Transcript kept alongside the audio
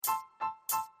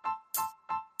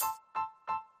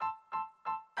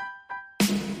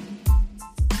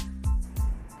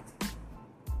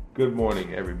Good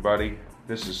morning, everybody.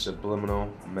 This is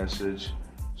Subliminal Message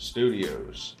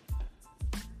Studios.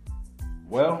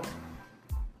 Well,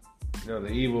 the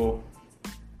evil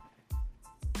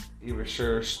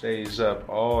sure stays up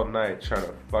all night trying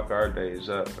to fuck our days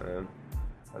up, man.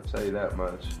 I'll tell you that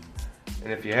much.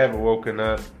 And if you haven't woken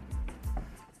up,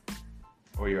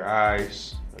 or your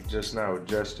eyes are just now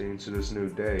adjusting to this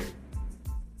new day,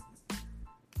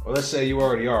 or let's say you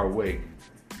already are awake.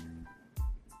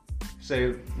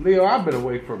 Say, Leo, I've been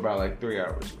awake for about like 3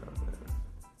 hours now, man.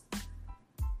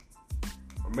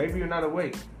 Or maybe you're not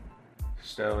awake.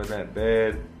 Still in that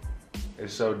bed.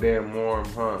 It's so damn warm,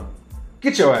 huh?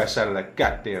 Get your ass out of that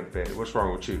goddamn bed. What's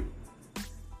wrong with you?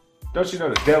 Don't you know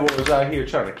the devil is out here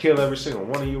trying to kill every single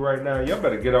one of you right now? Y'all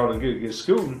better get on and get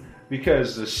scooting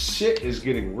because the shit is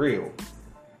getting real.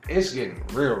 It's getting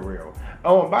real.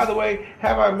 Oh, and by the way,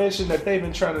 have I mentioned that they've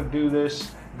been trying to do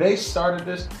this? They started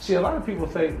this. See, a lot of people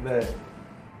think that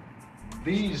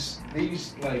these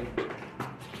like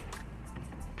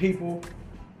people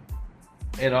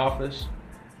in office,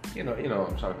 you know what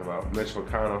I'm talking about. Mitch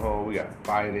McConnell, we got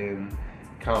Biden,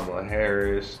 Kamala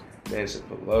Harris, Nancy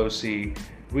Pelosi,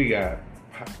 we got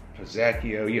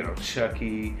Pizzacchio,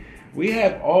 Chucky. We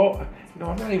have all,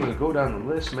 I'm not even gonna go down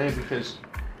the list, man, because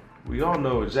we all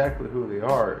know exactly who they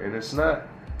are, and it's not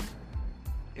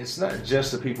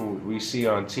just the people we see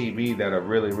on TV that are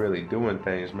really doing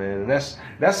things, man. And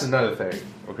that's another thing,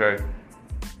 okay?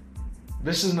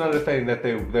 This is another thing that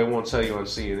they won't tell you on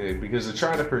CNN, because they're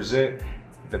trying to present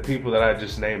the people that I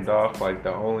just named off like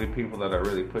the only people that are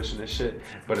really pushing this shit,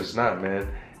 but it's not, man.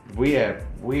 We have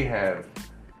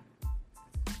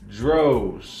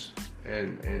droves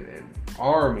and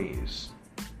armies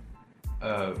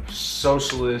of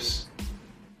socialist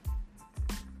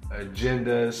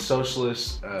agendas,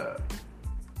 socialist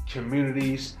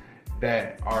communities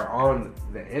that are on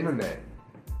the internet.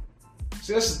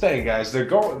 See, that's the thing, guys. They're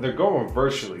going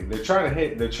virtually. They're trying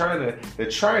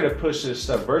to push this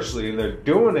stuff virtually, and they're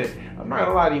doing it. I'm not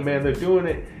gonna lie to you, man. They're doing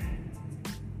it.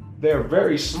 They're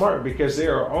very smart because they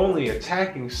are only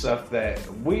attacking stuff that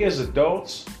we as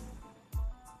adults,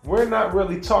 we're not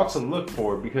really taught to look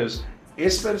for, because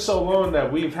it's been so long that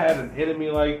we've had an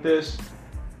enemy like this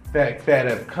that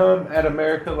have come at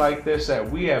America like this that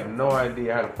we have no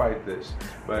idea how to fight this.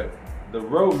 But the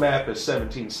roadmap is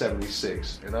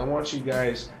 1776, and I want you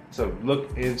guys to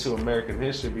look into American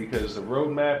history, because the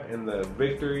roadmap and the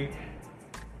victory,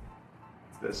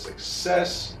 the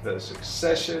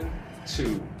succession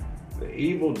to the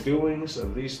evil doings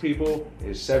of these people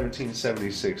is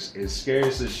 1776. It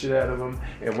scares the shit out of them.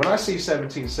 And when I see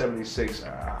 1776,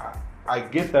 I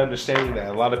get the understanding that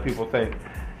a lot of people think,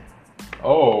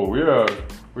 oh yeah,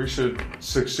 we should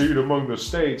succeed among the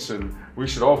states and we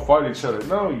should all fight each other.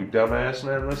 No, you dumbass,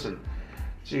 man. Listen,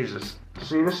 Jesus.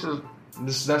 See, that's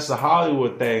the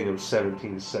Hollywood thing of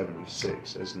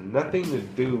 1776. It has nothing to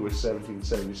do with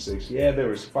 1776. Yeah, there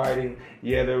was fighting.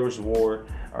 Yeah, there was war.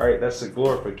 All right, that's the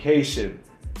glorification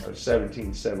of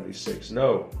 1776.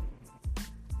 No.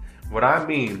 What I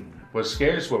mean, what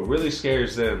really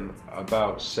scares them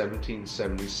about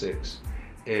 1776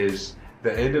 is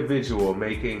the individual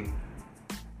making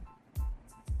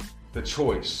the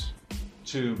choice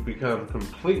to become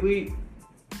completely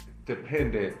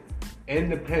independent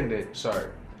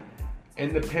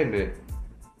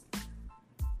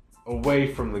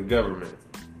away from the government.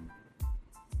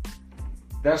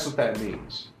 That's what that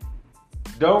means.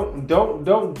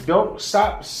 Don't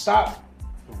stop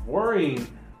worrying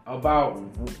about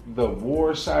the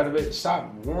war side of it.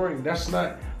 Stop worrying. That's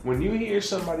not, when you hear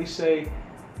somebody say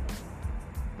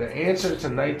the answer to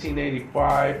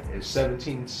 1985 is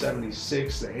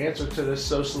 1776. The answer to this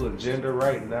social agenda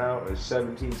right now is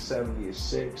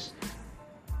 1776.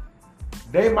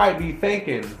 They might be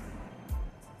thinking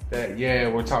that, yeah,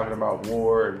 we're talking about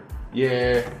war, and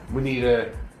yeah, we need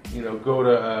a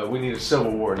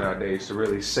civil war nowadays to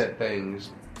really set things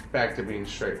back to being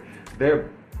straight.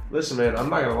 Listen, man,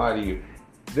 I'm not gonna lie to you.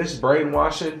 This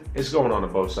brainwashing is going on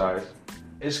both sides.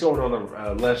 It's going on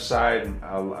the left side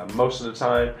most of the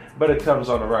time, but it comes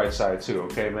on the right side too,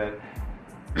 okay, man?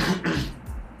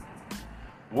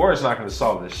 War is not going to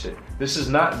solve this shit. This is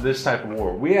not this type of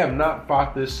war. We have not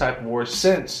fought this type of war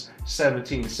since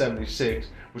 1776,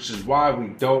 which is why we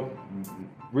don't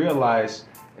realize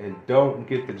and don't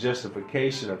get the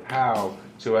justification of how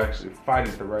to actually fight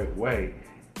it the right way.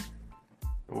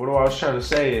 What I was trying to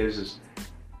say is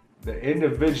the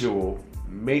individual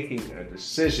making a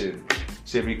decision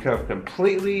to become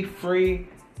completely free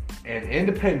and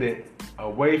independent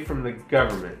away from the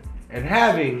government, and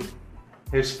having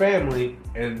his family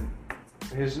and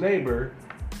his neighbor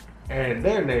and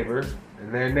their neighbor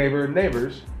and their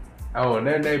neighbors. Oh, and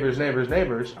their neighbors.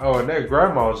 Oh, and their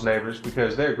grandma's neighbors,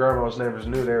 because their grandma's neighbors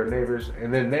knew they were neighbors,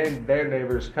 and then their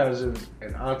neighbors, cousins,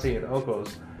 and auntie and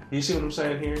uncles. You see what I'm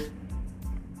saying here?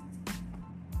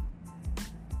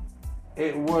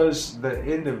 It was the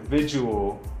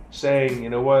individual saying, you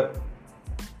know what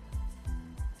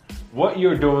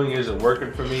you're doing isn't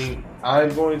working for me.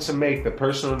 I'm going to make the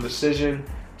personal decision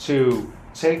to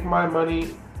take my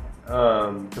money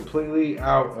completely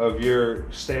out of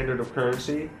your standard of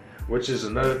currency, which is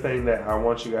another thing that I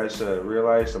want you guys to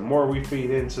realize. The more we feed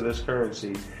into this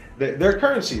currency, their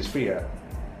currency is fiat.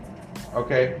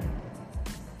 Okay?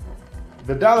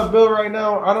 The dollar bill right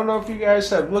now, I don't know if you guys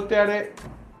have looked at it.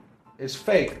 It's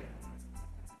fake.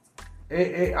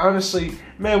 It honestly,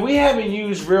 man, we haven't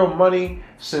used real money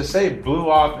since they blew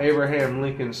off Abraham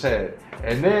Lincoln's head.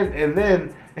 And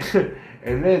then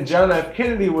John F.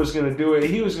 Kennedy was going to do it.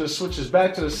 He was going to switch us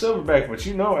back to the silverback. But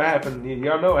you know what happened.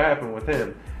 Y'all know what happened with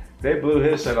him. They blew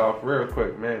his head off real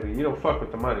quick, man. You don't fuck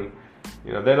with the money.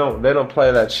 You know, they don't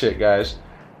play that shit, guys.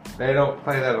 They don't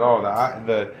play that at all.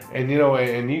 You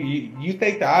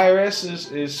think the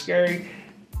IRS is scary?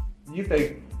 You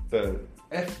think the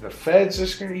feds are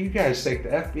scary? You guys think the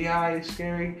FBI is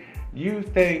scary? You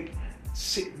think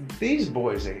these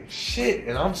boys ain't shit?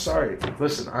 And I'm sorry.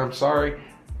 Listen, I'm sorry.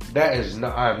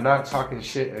 I'm not talking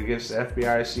shit against the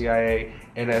FBI, CIA,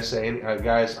 NSA.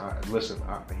 Guys, listen.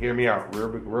 Hear me out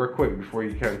real quick before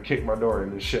you kind of kick my door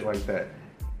into shit like that.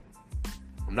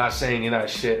 I'm not saying you're not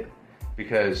shit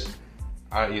because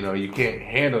you can't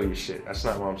handle your shit. That's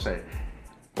not what I'm saying.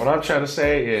 What I'm trying to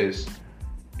say is,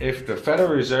 if the Federal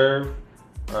Reserve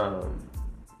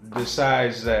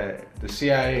decides that the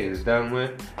CIA is done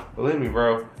with, believe me,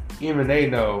 bro, even they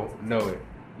know it.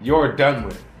 You're done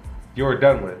with.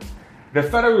 The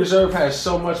Federal Reserve has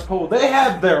so much pull. They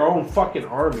have their own fucking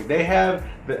army. They have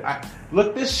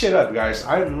look this shit up, guys.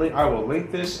 I will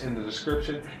link this in the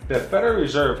description. The Federal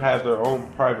Reserve has their own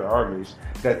private armies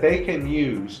that they can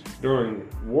use during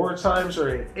war times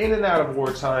or in and out of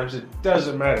war times. It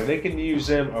doesn't matter. They can use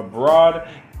them abroad.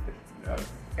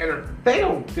 And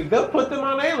they'll put them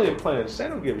on alien planets. They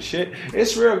don't give a shit.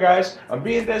 It's real, guys. I'm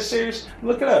being dead serious.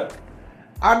 Look it up.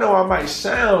 I know I might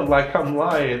sound like I'm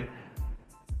lying.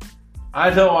 I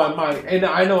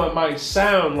know it might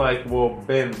sound like, well,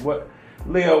 Ben,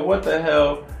 Leo, what the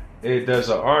hell does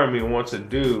an army want to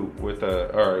do with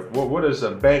what does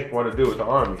a bank want to do with the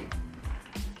army?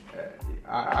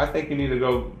 I think you need to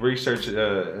go research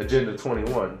Agenda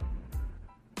 21.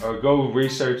 Or go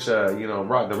research,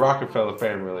 the Rockefeller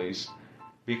families,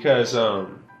 because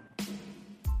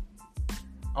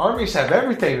armies have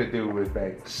everything to do with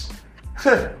banks.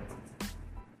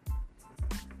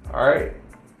 All right.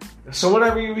 So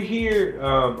whenever you hear,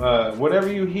 when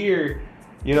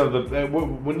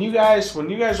you guys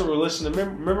were listening,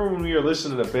 remember when we were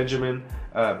listening to Benjamin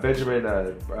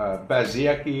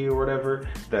Baziaki or whatever,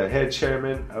 the head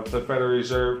chairman of the Federal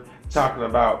Reserve, talking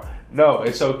about, no,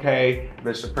 it's okay,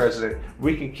 Mr. President.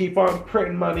 We can keep on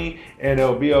printing money and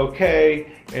it'll be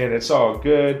okay and it's all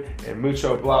good and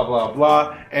mucho blah, blah,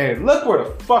 blah. And look where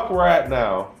the fuck we're at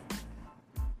now.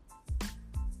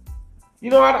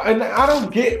 I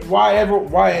don't get why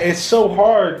it's so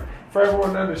hard for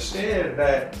everyone to understand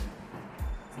that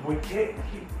we can't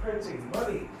keep printing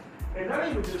money. And not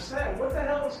even just that. What the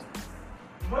hell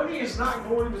money is not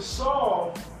going to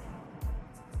solve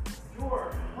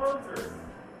your hunger.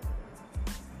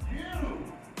 You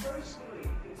personally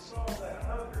can solve that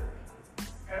hunger.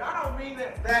 And I don't mean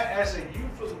that as a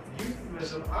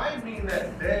euphemism. I mean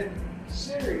that dead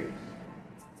serious.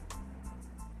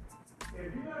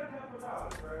 If you got a couple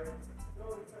dollars, right,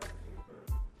 go to the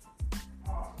cheeseburger.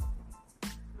 Awesome.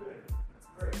 Good.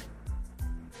 Great.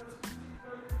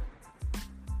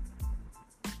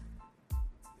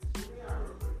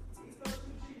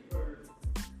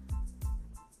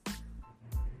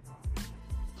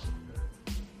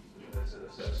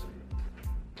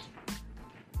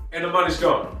 And the money's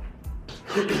gone.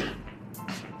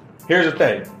 Here's the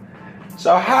thing.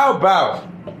 So how about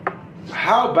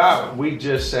we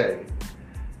just say,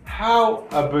 how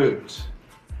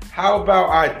about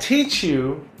I teach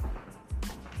you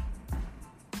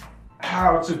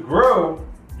how to grow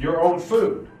your own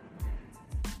food?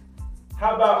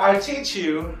 How about I teach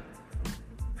you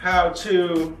how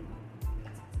to,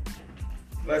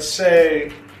 let's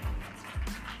say,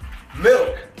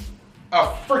 milk a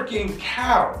freaking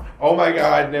cow? Oh my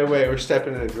God, no way, we're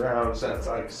stepping in the ground. Sounds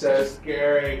like so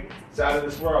scary. It's out of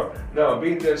this world. No,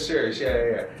 being dead serious,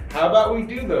 yeah. How about we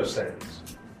do those things?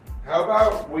 How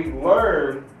about we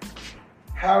learn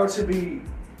how to be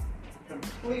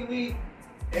completely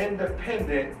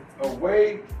independent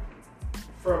away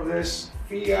from this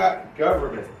fiat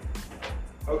government.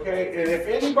 Okay, and if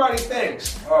anybody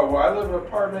thinks, oh, well, I live in an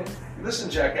apartment, listen,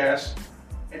 jackass,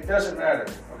 it doesn't matter.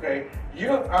 Okay,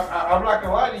 I'm not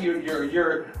gonna lie to you.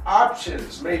 Your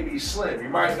options may be slim. You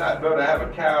might not be able to have a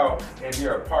cow in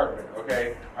your apartment.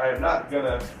 Okay, I am not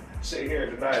gonna sit here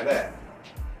and deny that.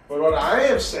 But what I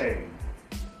am saying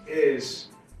is,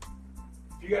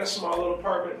 if you got a small little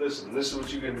apartment, listen. This is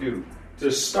what you can do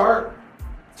to start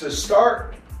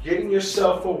getting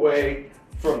yourself away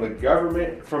from the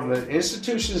government, from the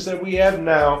institutions that we have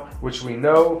now, which we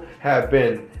know have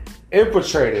been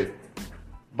infiltrated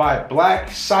by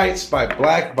black sites, by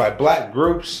black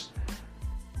groups,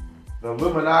 the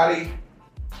Illuminati,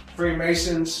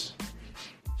 Freemasons,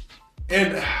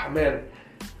 and man,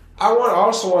 I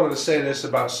also wanted to say this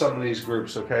about some of these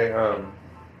groups, okay?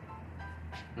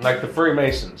 Like the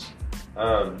Freemasons.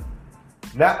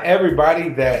 Not everybody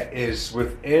that is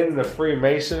within the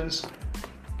Freemasons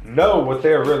know what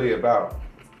they're really about.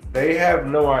 They have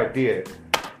no idea.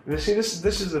 See, this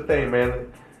is the thing,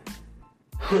 man.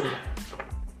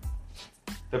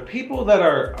 The people that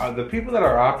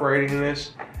are operating in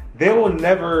this, they will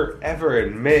never ever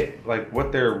admit like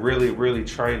what they're really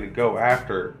trying to go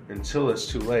after until it's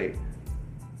too late.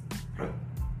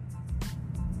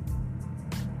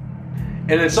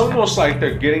 And it's almost like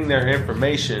they're getting their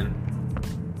information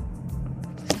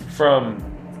from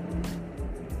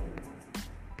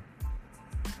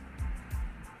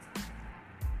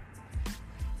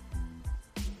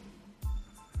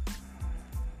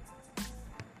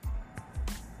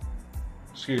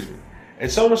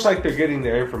it's almost like they're getting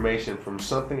their information from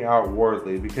something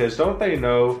outwardly, because don't they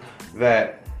know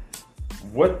that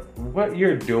what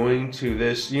you're doing to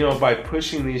this, by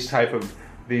pushing these type of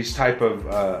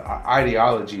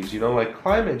ideologies, like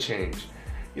climate change,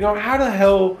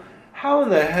 how in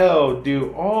the hell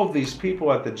do all of these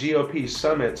people at the GOP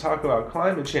summit talk about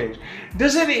climate change?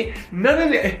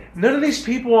 None of these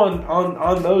people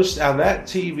on that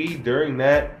TV during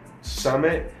that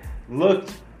summit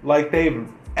looked like they've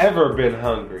ever been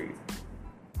hungry.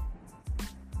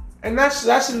 And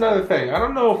that's another thing. I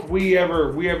don't know if we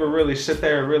ever really sit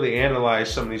there and really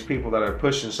analyze some of these people that are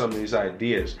pushing some of these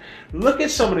ideas. Look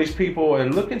at some of these people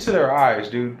and look into their eyes,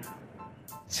 dude.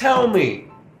 Tell me,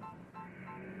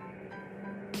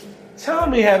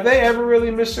 have they ever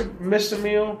really missed a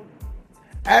meal?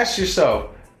 Ask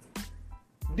yourself,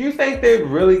 do you think they'd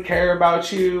really care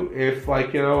about you if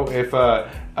an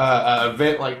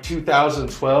event like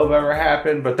 2012 ever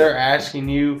happened, but they're asking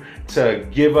you to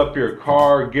give up your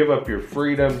car, give up your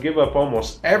freedom, give up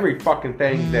almost every fucking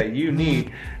thing that you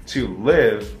need to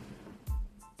live?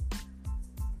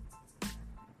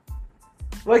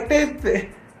 Like they've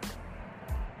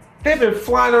been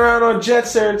flying around on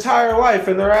jets their entire life,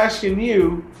 and they're asking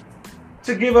you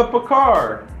to give up a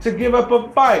car, to give up a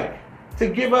bike, to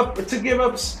give up.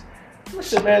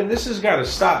 Listen, man, this has got to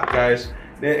stop, guys.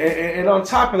 And on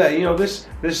top of that,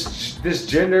 this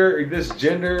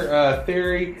gender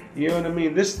theory, you know what I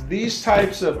mean? These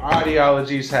types of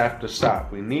ideologies have to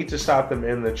stop. We need to stop them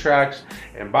in the tracks.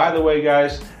 And by the way,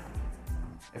 guys,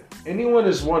 if anyone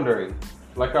is wondering,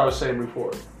 like I was saying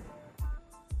before,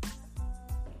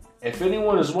 if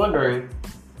anyone is wondering,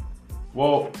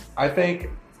 well, I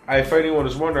think if anyone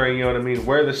is wondering, you know what I mean,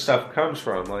 where this stuff comes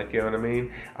from, like, you know what I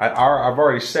mean, I've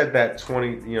already said that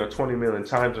 20 million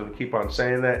times, and keep on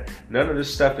saying that. None of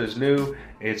this stuff is new.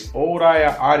 It's old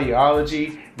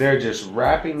ideology. They're just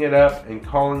wrapping it up and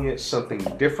calling it something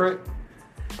different.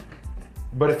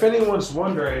 But if anyone's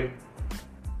wondering,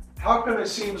 how come it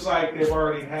seems like they've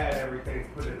already had everything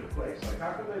put into place? Like,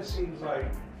 how come it seems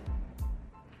like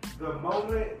the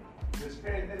moment this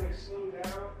pandemic slowed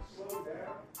down,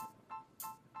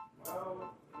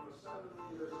 well,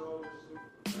 suddenly there's all this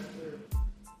progressive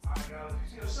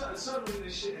ideologies. Suddenly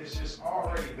this shit is just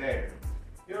already there.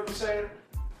 You know what I'm saying?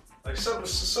 Like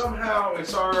somehow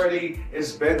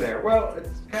it's been there. Well,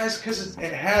 guys, because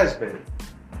it has been.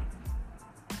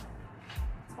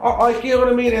 Like, you know what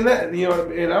I mean? And that,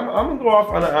 and I'm gonna go off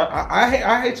on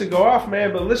I hate to go off,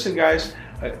 man, but listen, guys,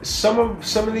 some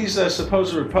of these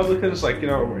supposed Republicans, like,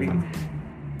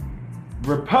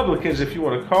 Republicans, if you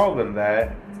want to call them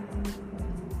that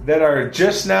are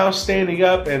just now standing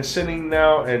up and saying,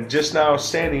 oh,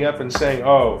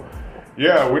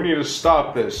 yeah, we need to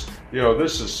stop this.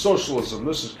 This is socialism,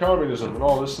 this is communism, and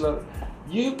all this and that.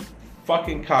 You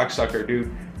fucking cocksucker,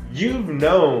 dude. You've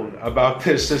known about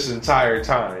this entire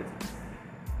time.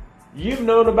 You've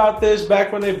known about this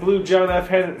back when they blew John F.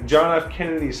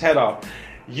 Kennedy's head off.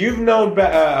 You've known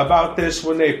about this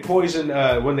when they poisoned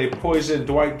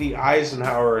Dwight D.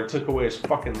 Eisenhower and took away his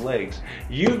fucking legs.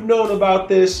 You've known about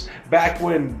this back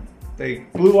when they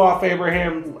blew off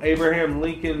Abraham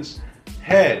Lincoln's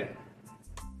head.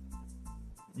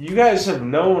 You guys have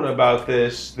known about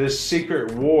this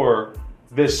secret war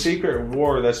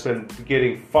that's been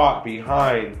getting fought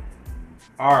behind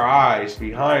our eyes,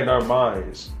 behind our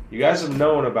minds. You guys have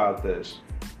known about this.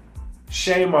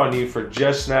 Shame on you for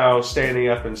just now standing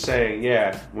up and saying,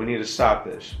 yeah, we need to stop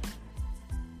this.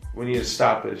 We need to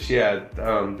stop this. Yeah,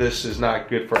 this is not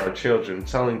good for our children.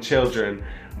 Telling children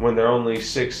when they're only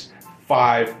 6,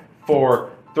 5,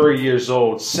 4, 3 years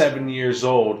old, 7 years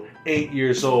old, 8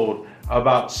 years old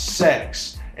about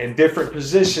sex and different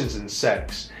positions in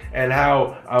sex. And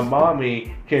how a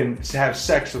mommy can have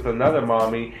sex with another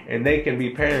mommy and they can be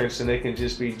parents and they can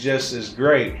just be just as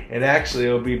great. And actually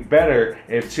it'll be better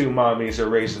if two mommies are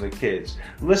raising the kids.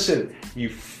 Listen,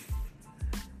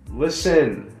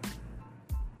 listen.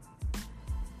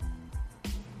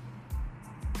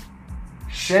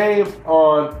 Shame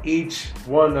on each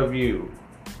one of you.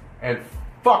 And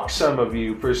fuck some of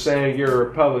you for saying you're a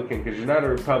Republican, because you're not a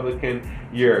Republican.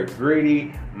 You're a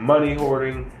greedy,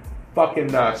 money-hoarding fucking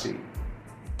Nazi.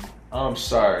 I'm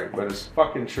sorry, but it's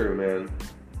fucking true, man.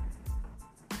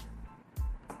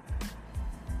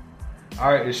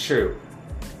 Alright, it's true.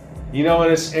 You know,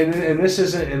 and this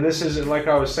isn't like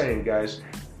I was saying, guys.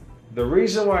 The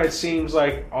reason why it seems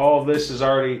like all this has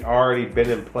already been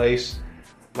in place,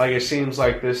 like it seems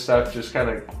like this stuff just kind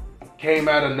of came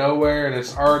out of nowhere and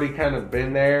it's already kind of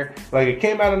been there. Like it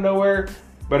came out of nowhere,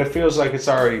 but it feels like it's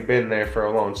already been there for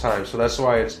a long time. So that's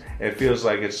why it feels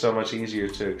like it's so much easier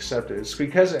to accept it. It's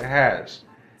because it has.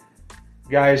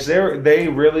 Guys, they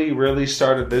really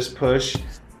started this push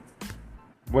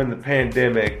when the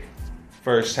pandemic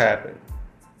first happened.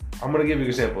 I'm going to give you an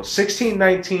example.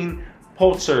 1619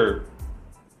 Pulitzer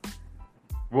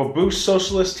will boost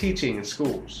socialist teaching in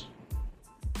schools,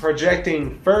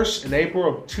 projecting first in April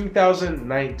of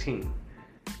 2019.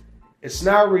 It's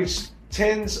now reached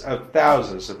tens of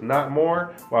thousands, if not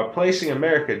more, while placing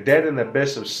America dead in the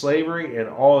abyss of slavery and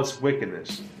all its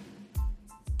wickedness.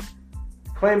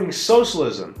 Claiming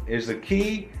socialism is the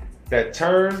key that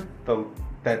turns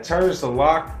the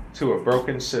lock to a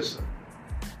broken system.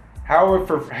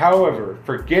 However,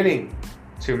 forgetting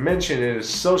to mention it is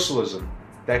socialism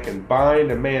that can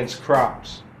bind a man's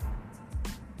crops,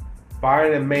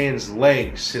 bind a man's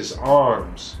legs, his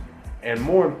arms, and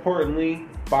more importantly,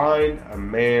 bind a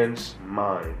man's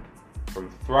mind from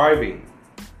thriving.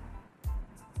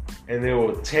 And it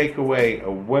will take away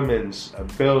a woman's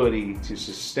ability to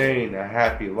sustain a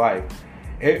happy life.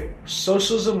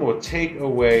 Socialism will take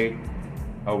away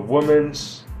a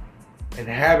woman's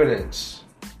inhabitants,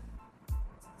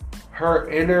 her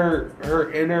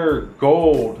inner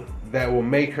gold that will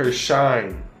make her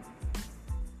shine.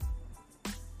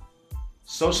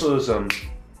 Socialism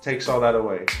takes all that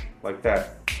away, like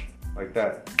that.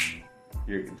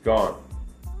 It's gone.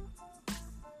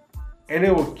 And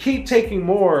it will keep taking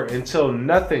more until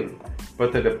nothing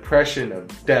but the depression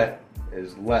of death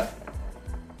is left.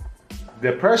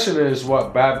 Depression is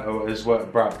what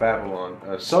brought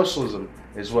Babylon. Socialism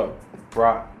is what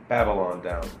brought Babylon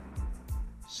down.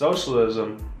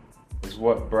 Socialism is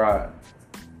what brought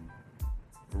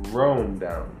Rome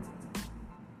down.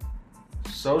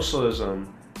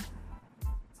 Socialism,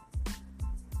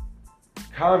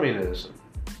 communism.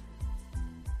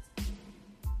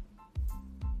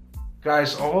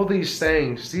 Guys, all of these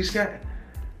things,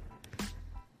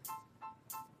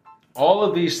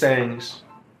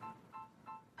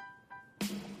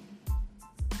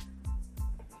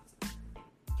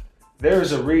 there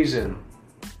is a reason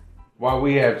why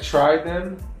we have tried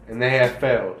them and they have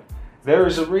failed. There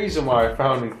is a reason why our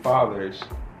founding fathers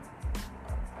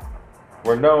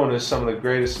were known as some of the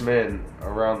greatest men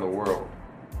around the world.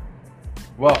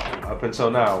 Well, up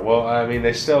until now. Well, I mean,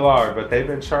 they still are, but they've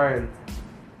been trying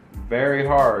very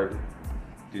hard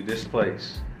to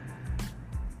displace.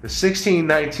 The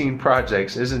 1619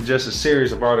 Projects isn't just a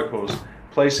series of articles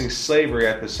placing slavery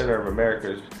at the center of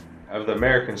the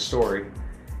American story.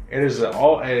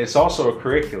 It's also a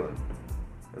curriculum,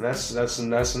 and that's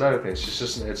another thing.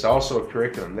 It's also a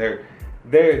curriculum.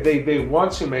 They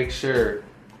want to make sure,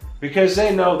 because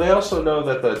they also know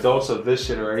that the adults of this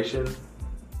generation,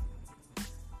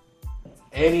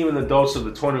 and even the adults of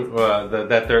the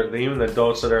even the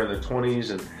adults that are in their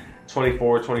 20s and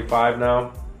 24, 25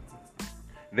 now,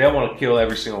 they want to kill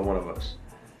every single one of us.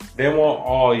 They want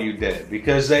all you dead,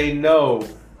 because they know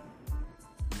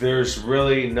there's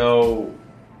really no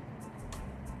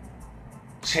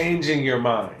changing your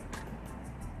mind.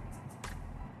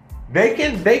 They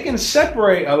can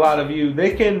separate a lot of you.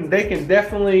 They can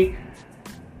definitely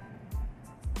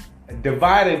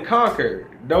divide and conquer.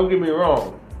 Don't get me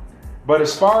wrong. But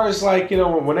as far as like, you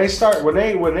know, when they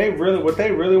really what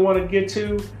they really want to get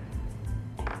to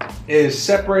is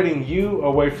separating you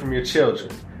away from your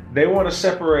children. They want to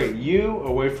separate you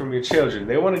away from your children.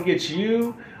 They want to get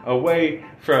you away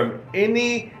from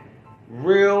any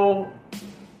real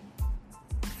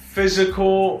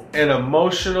physical and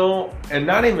emotional, and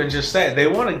not even just that. They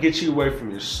want to get you away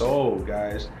from your soul,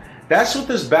 guys. That's what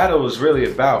this battle is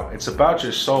really about. It's about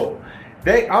your soul.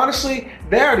 They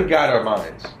already got our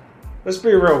minds. Let's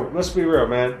be real,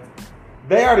 man.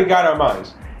 They already got our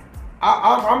minds.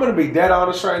 I'm gonna be dead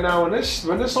honest right now. When this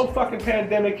whole fucking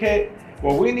pandemic hit,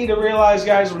 what we need to realize,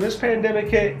 guys, when this pandemic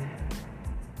hit,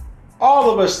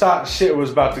 all of us thought shit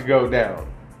was about to go down.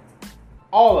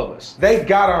 All of us. They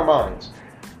got our minds.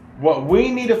 What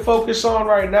we need to focus on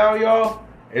right now, y'all,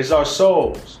 is our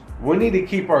souls. We need to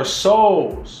keep our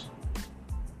souls.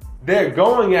 They're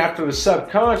going after the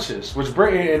subconscious,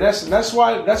 and that's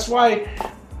why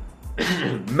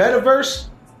metaverse,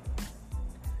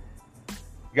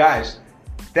 guys,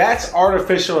 that's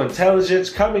artificial intelligence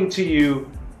coming to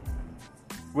you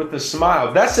with a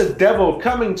smile. That's a devil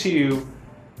coming to you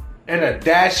in a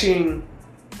dashing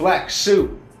black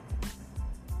suit.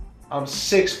 I'm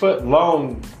 6 foot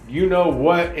long. You know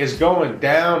what is going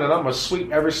down, and I'm gonna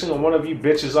sweep every single one of you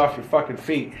bitches off your fucking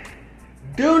feet.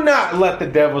 Do not let the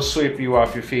devil sweep you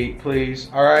off your feet, please.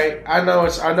 All right. I know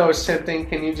it's tempting.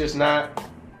 Can you just not?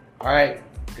 All right.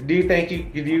 Do you think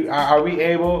are we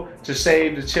able to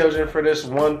save the children for this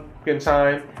one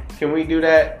time? Can we do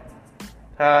that?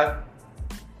 Huh?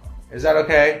 Is that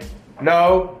okay?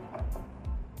 No.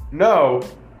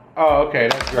 Oh, okay.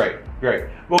 That's great.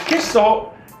 Well,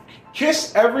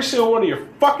 kiss every single one of your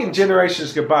fucking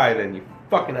generations goodbye, then, you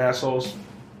fucking assholes.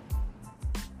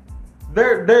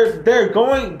 They're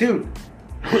going, dude.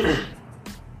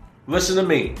 Listen to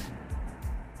me.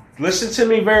 Listen to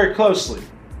me very closely.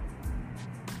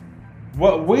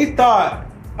 What we thought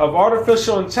of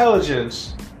artificial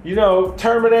intelligence, you know,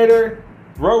 Terminator,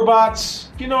 robots,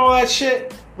 you know, all that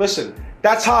shit. Listen,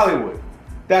 that's Hollywood.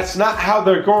 That's not how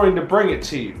they're going to bring it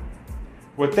to you.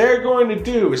 What they're going to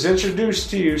do is introduce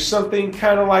to you something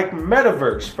kind of like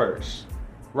metaverse first,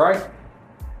 right?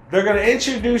 They're going to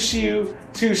introduce you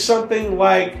to something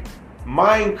like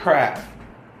Minecraft.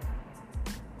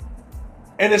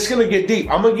 And it's going to get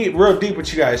deep. I'm going to get real deep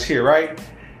with you guys here, right?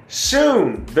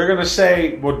 Soon, they're going to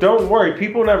say, well, don't worry,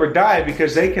 people never die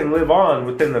because they can live on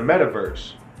within the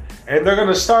metaverse. And they're going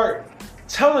to start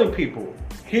telling people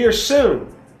here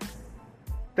soon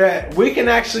that we can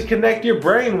actually connect your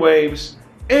brain waves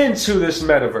into this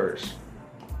metaverse.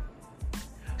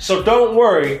 So don't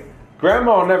worry,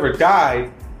 Grandma never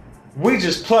died. We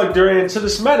just plugged her into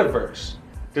this metaverse.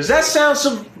 Does that sound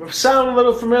a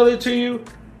little familiar to you?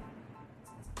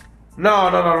 No.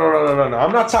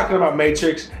 I'm not talking about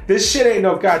Matrix. This shit ain't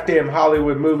no goddamn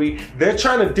Hollywood movie. They're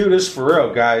trying to do this for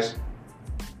real, guys.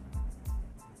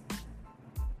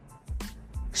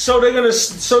 So they're gonna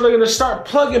start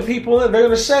plugging people in. They're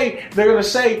gonna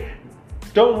say,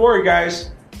 don't worry,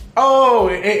 guys. Oh,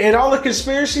 and all the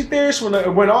conspiracy theorists,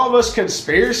 when all of us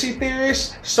conspiracy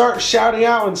theorists start shouting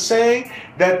out and saying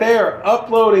that they are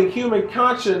uploading human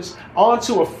conscience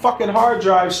onto a fucking hard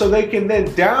drive so they can then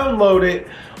download it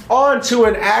onto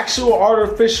an actual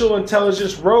artificial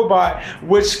intelligence robot,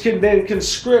 which can then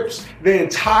conscript the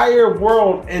entire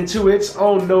world into its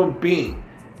own known being.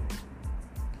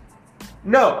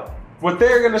 No. What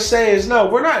they're going to say is, no,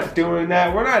 we're not doing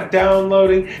that. We're not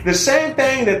downloading. The same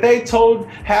thing that they told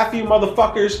half you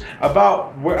motherfuckers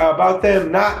about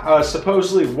them not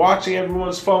supposedly watching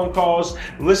everyone's phone calls,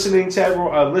 listening to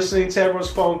everyone's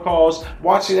phone calls,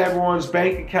 watching everyone's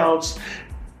bank accounts,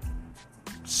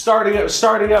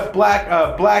 starting up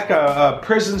black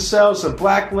prison cells and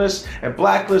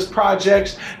blacklist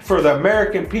projects for the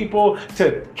American people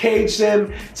to cage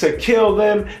them, to kill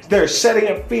them. They're setting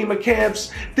up FEMA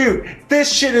camps. Dude,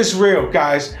 this shit is real,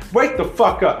 guys. Wake the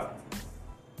fuck up.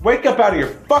 Wake up out of your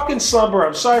fucking slumber.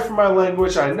 I'm sorry for my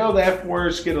language. I know the F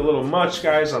words get a little much,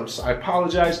 guys. I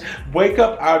apologize. Wake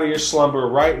up out of your slumber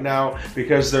right now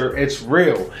because it's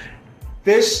real.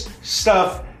 This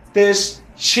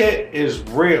shit is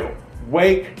real.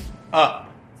 Wake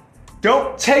up.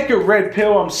 Don't take a red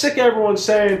pill. I'm sick of everyone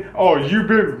saying, oh, you've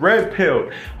been red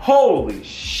pilled. Holy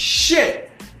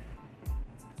shit.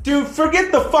 Dude,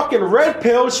 forget the fucking red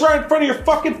pill. It's right in front of your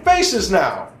fucking faces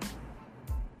now.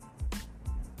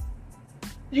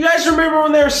 You guys remember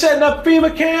when they were setting up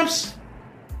FEMA camps?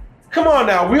 Come on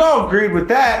now. We all agreed with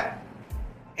that.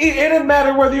 It didn't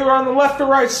matter whether you were on the left or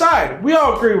right side. We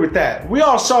all agree with that. We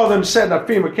all saw them setting up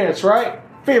FEMA camps, right?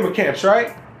 FEMA camps,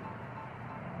 right?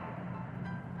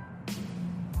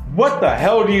 What the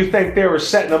hell do you think they were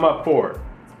setting them up for?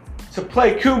 To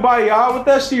play kumbaya with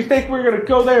us? Do you think we're going to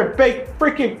go there and bake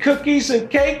freaking cookies and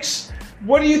cakes?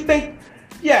 What do you think?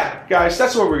 Yeah, guys,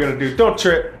 that's what we're going to do. Don't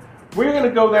trip. We're going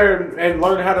to go there and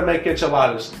learn how to make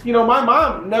enchiladas. You know, my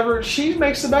mom she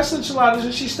makes the best enchiladas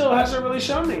and she still hasn't really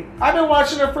shown me. I've been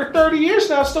watching her for 30 years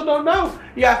now, still don't know.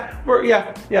 We're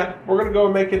going to go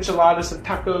and make enchiladas and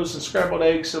tacos and scrambled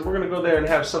eggs, and we're going to go there and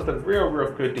have something real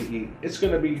good to eat. It's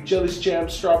going to be jellies,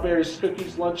 jams, strawberries,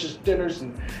 cookies, lunches, dinners,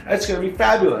 and it's going to be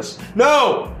fabulous.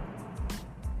 No!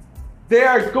 They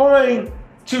are going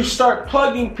to start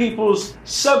plugging people's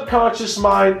subconscious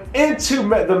mind into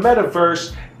the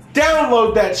metaverse.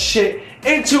 Download that shit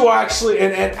into actually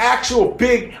an actual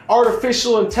big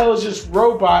artificial intelligence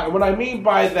robot. And what I mean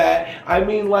by that, I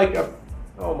mean like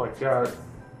oh my God.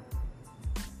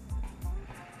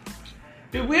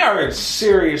 Dude, we are in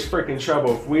serious freaking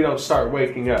trouble if we don't start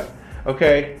waking up.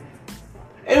 Okay?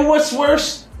 And what's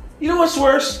worse? You know what's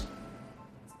worse?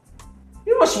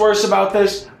 You know what's worse about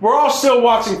this? We're all still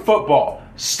watching football.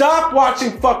 Stop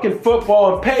watching fucking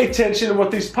football and pay attention to what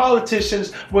these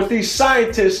politicians, what these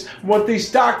scientists, what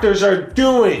these doctors are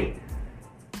doing.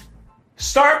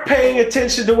 Start paying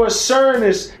attention to what CERN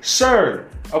is. CERN,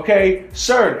 okay?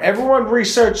 CERN. Everyone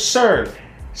research CERN.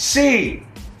 C.E.R.N.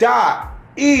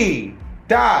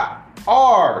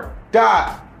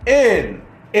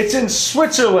 It's in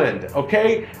Switzerland,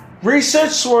 okay?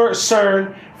 Research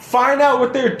CERN. Find out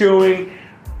what they're doing.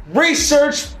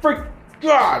 Research for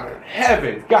God in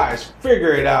heaven. Guys,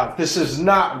 figure it out. This is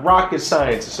not rocket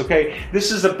science, okay?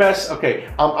 This is the best.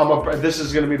 Okay, this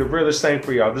is going to be the realest thing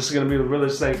for y'all. This is going to be the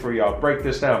realest thing for y'all. Break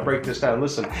this down.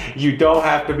 Listen, you don't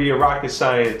have to be a rocket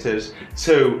scientist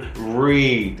to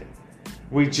read.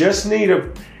 We just need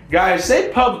guys,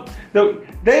 they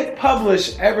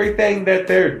publish everything that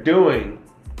they're doing.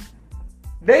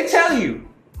 They tell you,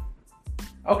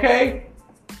 okay?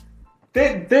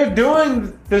 They're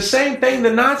doing the same thing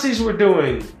the Nazis were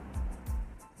doing.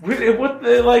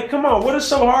 Come on, what is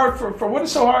so hard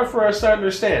for us to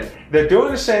understand? They're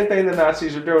doing the same thing the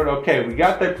Nazis are doing. Okay, we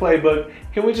got their playbook.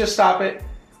 Can we just stop it?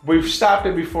 We've stopped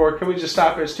it before. Can we just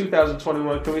stop it? It's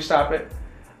 2021. Can we stop it?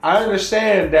 I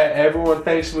understand that everyone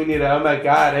thinks we need oh my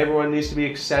God, everyone needs to be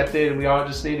accepted and we all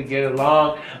just need to get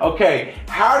along. Okay,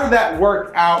 how did that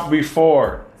work out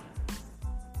before?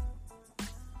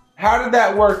 How did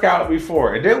that work out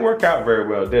before? It didn't work out very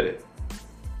well, did it?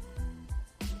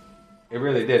 It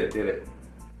really did it?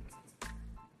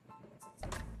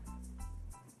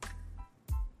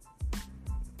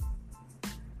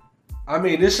 I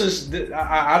mean, this is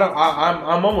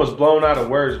I'm almost blown out of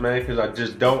words, man, because I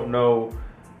just don't know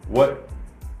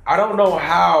I don't know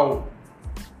how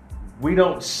we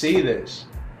don't see this.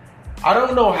 I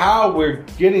don't know how we're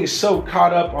getting so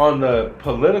caught up on the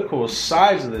political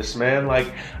sides of this, man.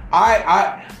 Like,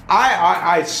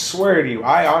 I swear to you,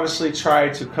 I honestly try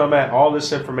to come at all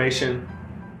this information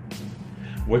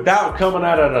without coming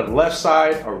out of the left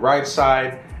side or right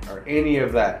side or any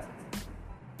of that.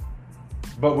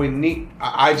 But we need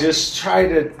to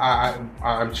start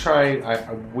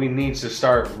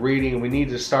reading. We need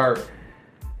to start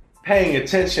paying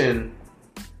attention.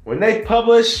 When they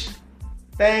publish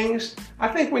things, I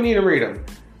think we need to read them.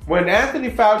 When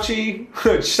Anthony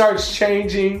Fauci starts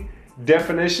changing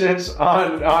definitions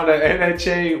on the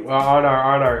NHA on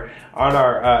our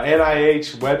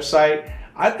NIH website,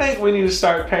 I think we need to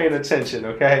start paying attention.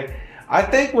 Okay, I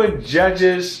think when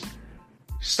judges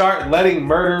start letting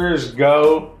murderers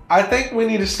go, I think we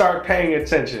need to start paying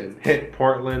attention. Hit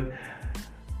Portland.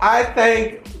 I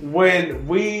think when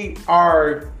we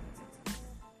are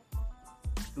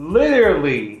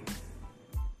literally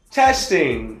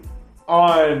testing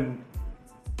on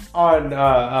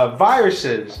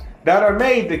viruses that are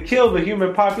made to kill the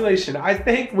human population, I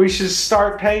think we should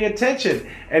start paying attention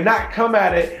and not come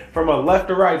at it from a left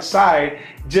or right side.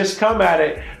 Just come at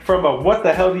it from a what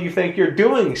the hell do you think you're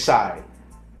doing side.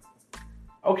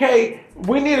 Okay,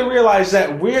 we need to realize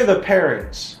that we're the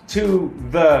parents to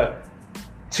the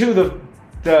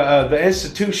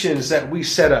institutions that we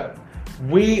set up.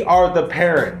 We are the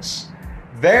parents.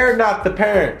 They're not the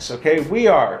parents, okay? We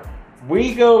are.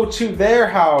 We go to their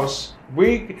house.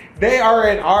 They are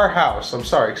in our house. I'm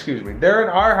sorry, excuse me. They're in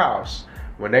our house.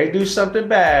 When they do something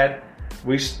bad,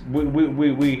 we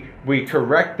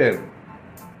correct them.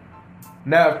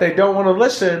 Now, if they don't want to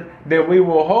listen, then we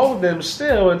will hold them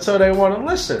still until they want to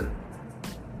listen.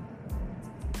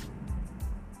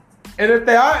 And if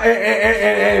they are,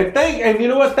 and you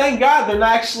know what? Thank God they're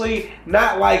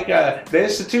not like the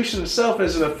institution itself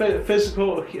isn't a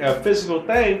physical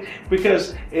thing,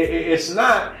 because it's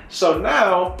not. So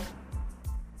now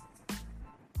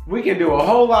we can do a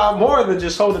whole lot more than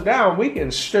just hold it down. We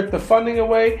can strip the funding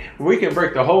away. We can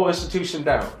break the whole institution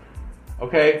down.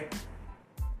 Okay?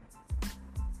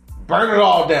 Burn it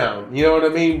all down. You know what I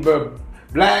mean? But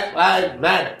Black Lives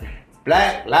Matter.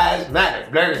 Black Lives Matter.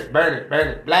 Burn it, burn it, burn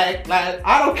it. Black Lives.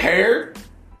 I don't care.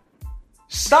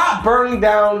 Stop burning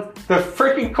down the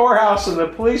freaking courthouse and the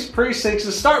police precincts,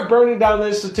 and start burning down the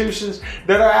institutions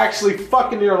that are actually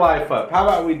fucking your life up. How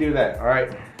about we do that? All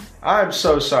right. I'm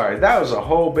so sorry. That was a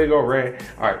whole big old rant.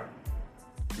 All right.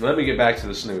 Let me get back to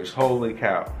this news. Holy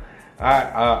cow.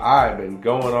 I've been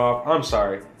going off. I'm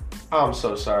sorry. I'm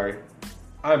so sorry.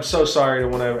 I'm so sorry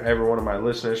to every one of my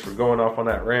listeners for going off on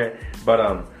that rant.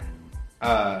 But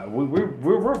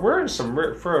we're in some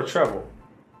real trouble.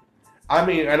 I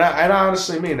mean, and I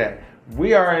honestly mean that.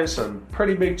 We are in some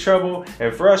pretty big trouble.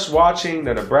 And for us watching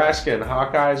the Nebraska and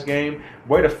Hawkeyes game,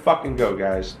 way to fucking go,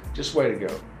 guys. Just way to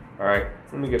go. All right.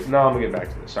 I'm gonna get back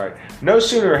to this. All right. No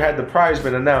sooner had the prize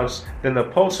been announced than the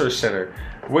Pulsar Center,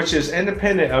 which is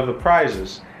independent of the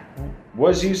prizes,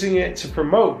 was using it to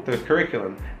promote the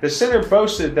curriculum. The center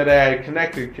boasted that it had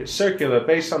connected curricula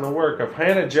based on the work of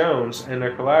Hannah Jones and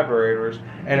her collaborators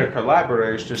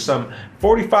to some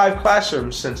 45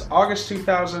 classrooms since August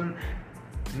 2000.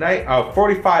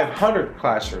 4,500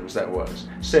 classrooms, that was,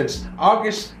 since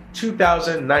August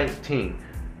 2019.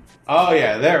 Oh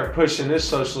yeah, they're pushing this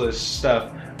socialist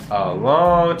stuff a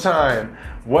long time.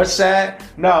 What's that?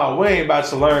 No, we ain't about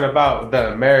to learn about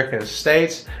the American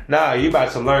states. No, you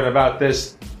about to learn about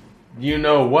this, you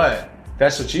know what?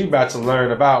 That's what you about to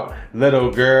learn about,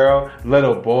 little girl,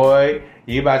 little boy.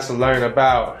 You about to learn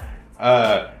about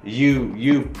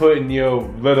you putting your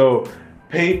little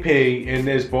pee-pee in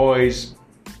this boy's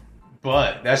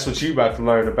butt. That's what you about to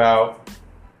learn about.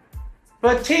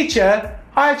 But teacher,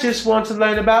 I just want to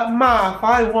learn about math.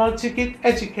 I want to get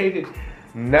educated.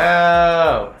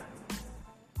 No.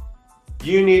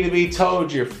 You need to be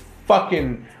told you're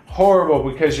fucking horrible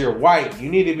because you're white. You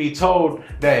need to be told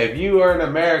that if you are in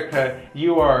America,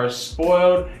 you are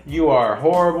spoiled, you are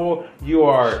horrible, you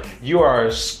are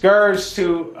a scourge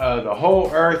to the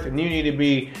whole earth, and you need to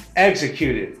be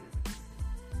executed.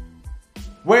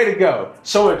 Way to go.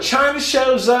 So when China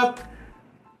shows up,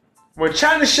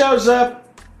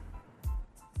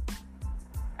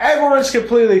 everyone's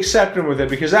completely accepting with it,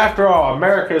 because after all,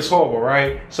 America is horrible,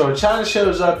 right? So when China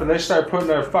shows up and they start putting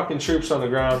their fucking troops on the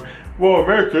ground, well,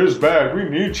 America is bad. We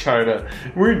need China.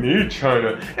 We need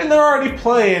China. And they're already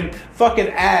playing fucking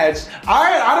ads.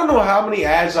 I don't know how many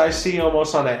ads I see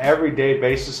almost on an everyday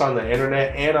basis on the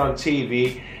internet and on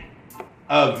TV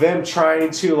of them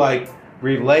trying to like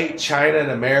relate China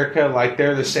and America like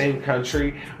they're the same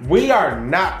country. We are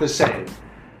not the same.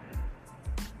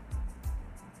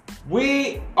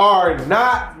 We are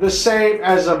not the same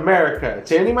as America.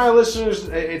 To any of my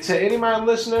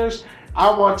listeners, I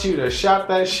want you to shout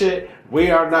that shit. We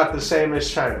are not the same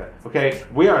as China. Okay?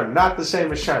 We are not the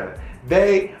same as China.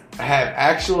 They have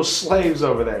actual slaves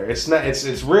over there.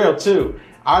 It's real too.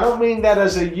 I don't mean that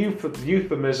as a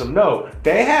euphemism. No,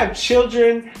 they have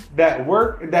children that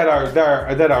work that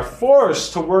are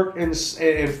forced to work in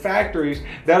factories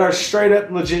that are straight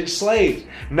up legit slaves.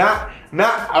 Not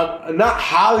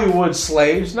Hollywood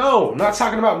slaves. No, I'm not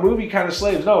talking about movie kind of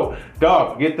slaves. No,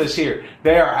 dog, get this here.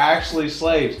 They are actually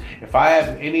slaves. If I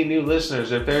have any new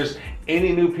listeners, if there's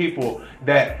any new people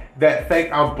that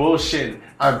think I'm bullshitting,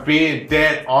 I'm being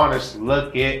dead honest,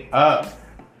 look it up.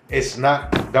 It's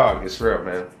not, dog, it's real,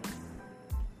 man.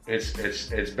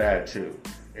 It's bad too.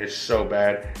 It's so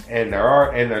bad. And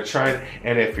they're trying,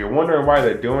 and if you're wondering why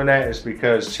they're doing that, it's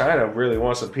because China really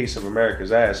wants a piece of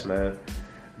America's ass, man.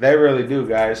 They really do,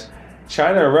 guys.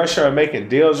 China and Russia are making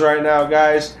deals right now,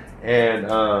 guys,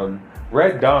 and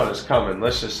Red Dawn is coming.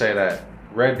 Let's just say that.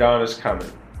 Red Dawn is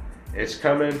coming. It's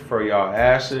coming for y'all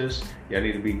asses. Y'all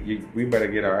need to be, we better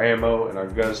get our ammo and our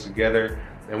guns together.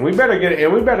 And we better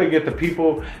get the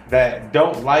people that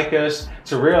don't like us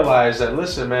to realize that,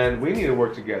 listen, man, we need to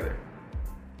work together.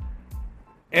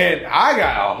 And I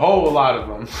got a whole lot of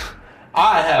them.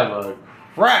 I have a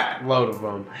crap load of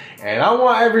them. And I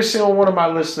want every single one of my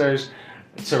listeners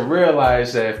to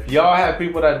realize that if y'all have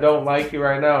people that don't like you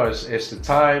right now, it's the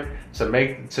time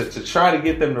to try to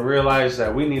get them to realize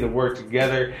that we need to work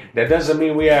together. That doesn't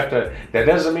mean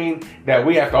that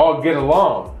we have to all get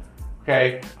along.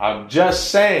 Okay, I'm just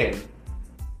saying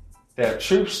that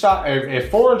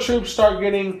if foreign troops start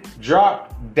getting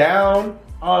dropped down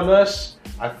on us,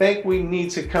 I think we need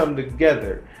to come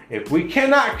together. If we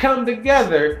cannot come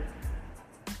together,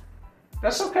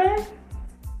 that's okay.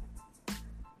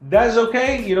 That's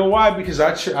okay. You know why? Because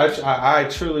I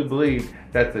truly believe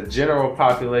that the general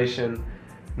population,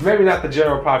 maybe not the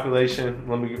general population.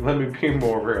 Let me be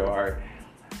more real. All right.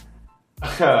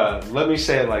 Let me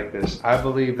say it like this. I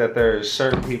believe that there are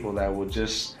certain people that will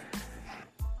just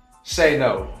say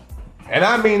no. And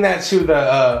I mean that to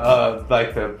the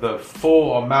like the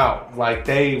full amount. Like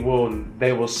they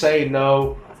will say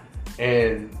no,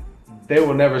 and they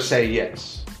will never say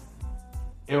yes.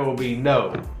 It will be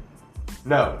no,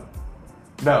 no,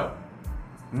 no,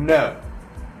 no.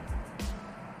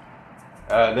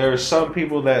 There are some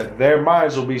people that their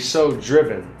minds will be so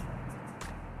driven,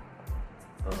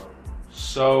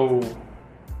 so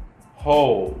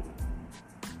whole,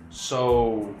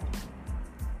 so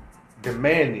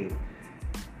demanding,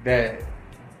 that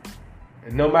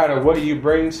no matter what you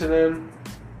bring to them,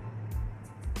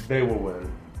 they will win.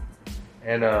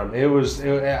 And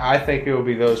I think it will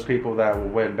be those people that will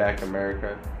win back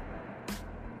America.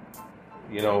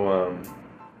 You know,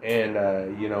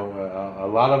 a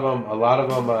lot of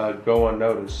them go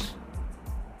unnoticed.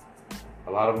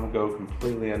 A lot of them go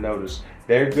completely unnoticed.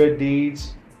 Their good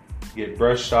deeds get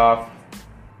brushed off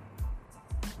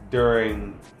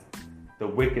during the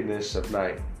wickedness of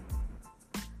night.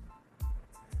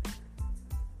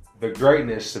 The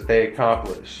greatness that they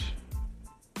accomplish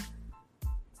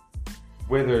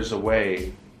withers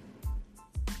away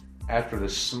after the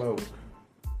smoke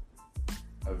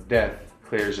of death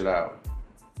clears it out.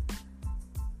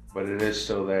 But it is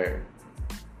still there.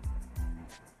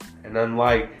 And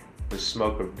unlike the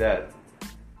smoke of death,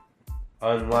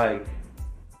 unlike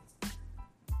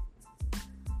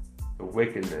the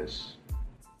wickedness,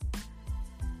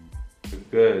 the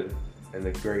good and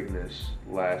the greatness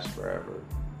last forever.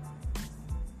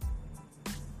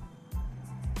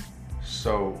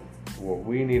 So what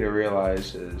we need to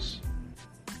realize is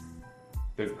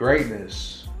the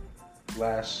greatness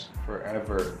lasts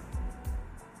forever.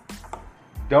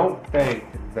 Don't think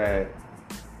that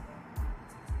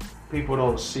people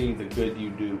don't see the good you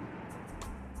do.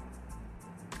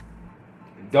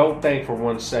 Don't think for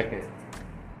 1 second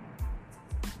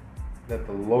that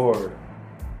the Lord,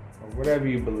 or whatever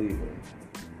you believe in,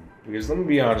 because let me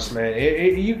be honest, man,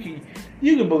 you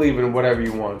can believe in whatever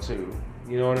you want to.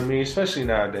 You know what I mean? Especially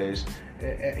nowadays.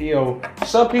 You know,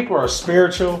 some people are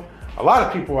spiritual. A lot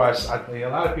of people I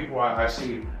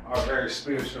see are very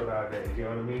spiritual nowadays. You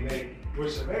know what I mean?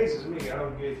 Which amazes me. I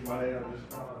don't get why they don't just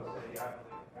come out and say, "I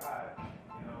believe in God."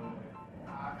 You know,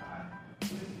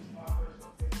 this is my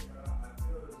personal opinion, but I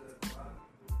feel as if a lot of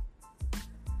people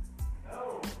know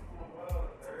well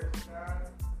that there is a God,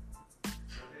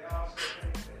 but they also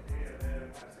think that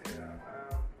I say that out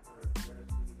loud.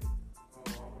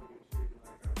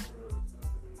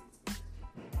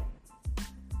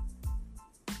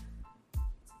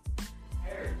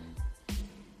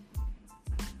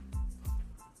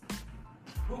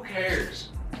 Who cares?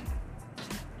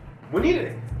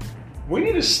 We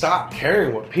need to stop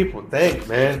caring what people think,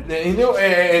 man. And, you know,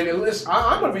 and listen,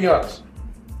 I'm gonna be honest.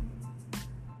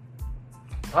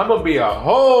 I'm gonna be a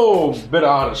whole bit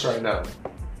honest right now.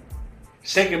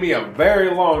 It's taken me a very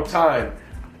long time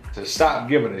to stop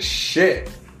giving a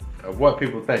shit of what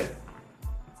people think.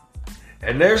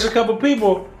 And there's a couple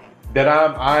people that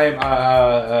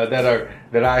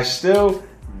that I still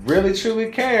really truly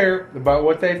care about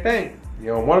what they think.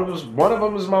 You know, one of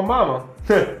them is my mama.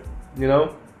 You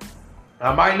know,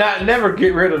 I might not never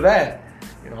get rid of that.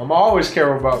 You know, I'm always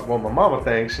care about what my mama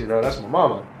thinks. You know, that's my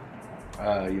mama.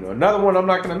 You know, another one I'm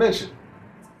not going to mention.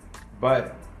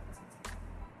 But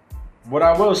what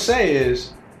I will say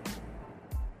is,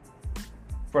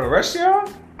 for the rest of y'all,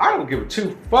 I don't give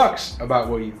two fucks about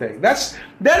what you think. That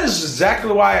is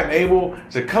exactly why I'm able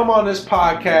to come on this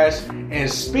podcast and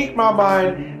speak my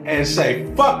mind and say,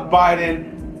 fuck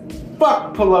Biden,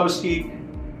 fuck Pelosi,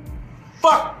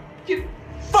 fuck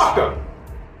them.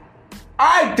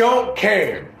 I don't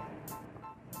care.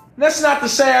 That's not to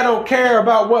say I don't care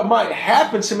about what might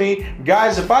happen to me,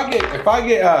 guys. If I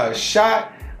get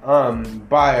shot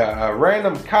by a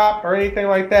random cop or anything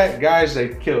like that, guys, they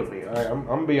killed me. All right, I'm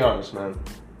gonna be honest, man.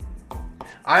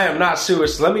 I am not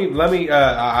suicidal. Let me.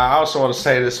 I also want to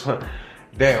say this one.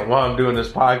 Damn, while I'm doing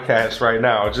this podcast right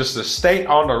now, just to state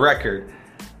on the record,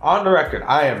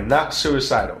 I am not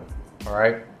suicidal. All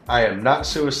right, I am not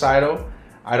suicidal.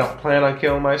 I don't plan on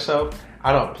killing myself.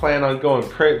 I don't plan on going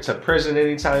to prison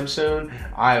anytime soon.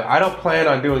 I don't plan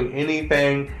on doing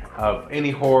anything of any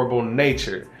horrible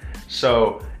nature.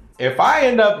 So if I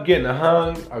end up getting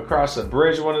hung across a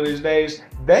bridge one of these days,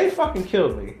 they fucking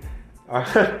killed me. All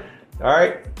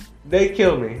right. They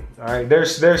killed me. All right.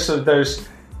 There's certain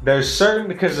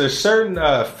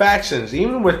factions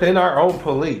even within our own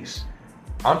police.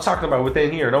 I'm talking about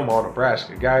within here in Omaha,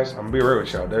 Nebraska, guys. I'm gonna be real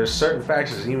with y'all. There's certain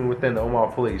factions even within the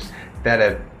Omaha police that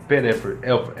have been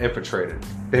infiltrated.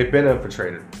 They've been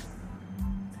infiltrated.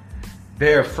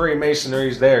 They're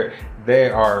Freemasonries. They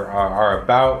are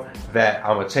about that.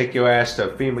 I'm gonna take your ass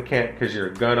to a FEMA camp because you're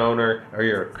a gun owner or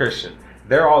you're a Christian.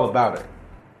 They're all about it.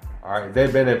 All right.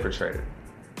 They've been infiltrated.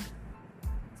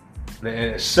 And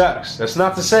it sucks. That's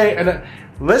not to say, and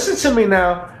listen to me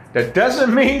now, that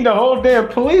doesn't mean the whole damn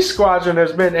police squadron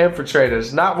has been infiltrated.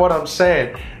 It's not what I'm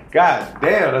saying. God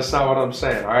damn, that's not what I'm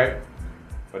saying, all right?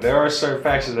 But there are certain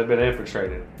factions that have been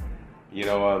infiltrated. You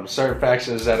know, certain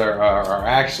factions that are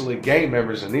actually gang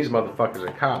members, and these motherfuckers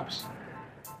are cops.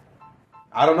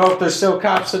 I don't know if they're still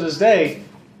cops to this day,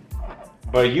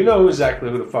 but you know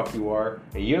exactly who the fuck you are,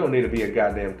 and you don't need to be a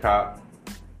goddamn cop.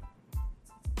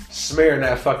 Smearing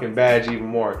that fucking badge even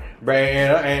more,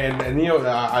 and you know,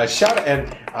 I shout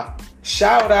out.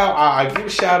 I give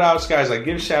shout outs, guys. I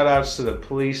give shout outs to the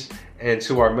police and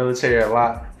to our military a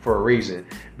lot for a reason,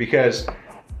 because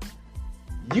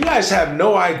you guys have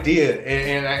no idea.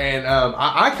 And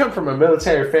I come from a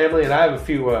military family, and I have a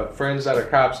few friends that are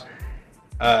cops.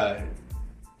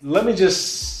 Let me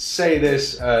just say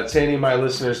this to any of my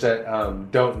listeners that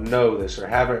don't know this or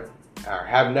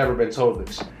have never been told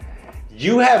this.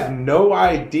 You have no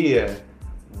idea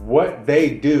what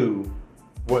they do,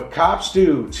 what cops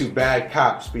do to bad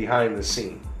cops behind the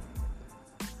scene.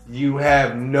 You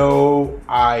have no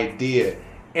idea.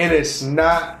 And it's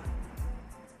not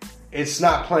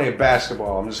playing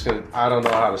basketball. I don't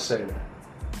know how to say that.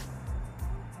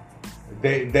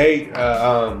 I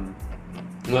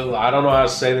don't know how to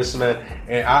say this, man.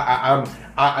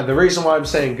 And the reason why I'm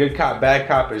saying good cop, bad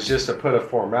cop is just to put a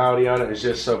formality on it. It's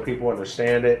just so people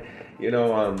understand it. You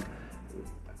know,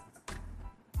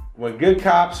 when good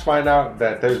cops find out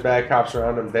that there's bad cops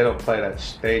around them, they don't play that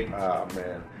state.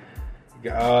 Man,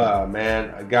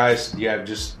 guys, yeah,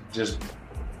 just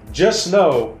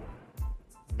know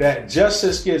that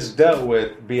justice gets dealt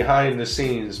with behind the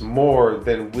scenes more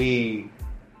than we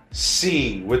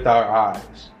see with our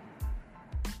eyes.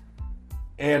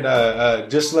 And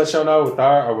just to let y'all know,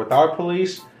 with our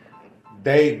police,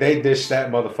 they dish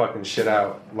that motherfucking shit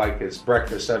out like it's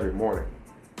breakfast every morning.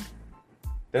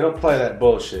 They don't play that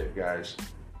bullshit, guys.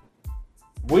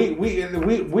 We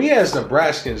as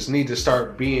Nebraskans need to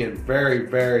start being very,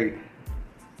 very.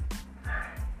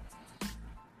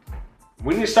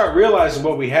 We need to start realizing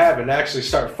what we have and actually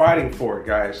start fighting for it,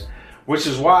 guys. Which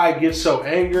is why I get so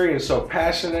angry and so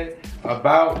passionate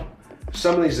about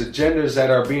some of these agendas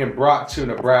that are being brought to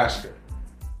Nebraska.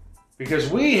 Because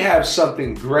we have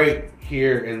something great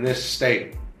here in this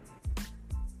state.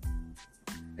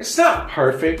 It's not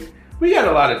perfect. We got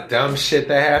a lot of dumb shit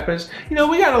that happens. You know,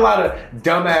 we got a lot of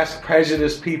dumbass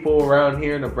prejudiced people around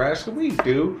here in Nebraska. We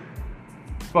do.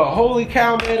 But holy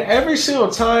cow, man, every single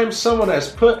time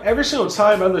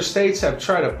other states have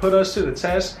tried to put us to the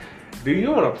test, do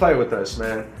you want to play with us,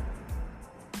 man?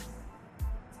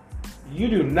 You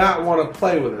do not want to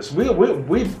play with us.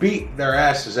 We beat their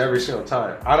asses every single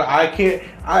time.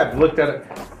 I've looked at it.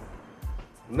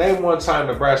 Name one time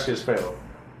Nebraska has failed.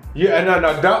 Yeah, no,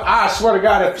 don't. I swear to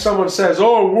God, if someone says,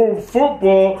 "Oh, well,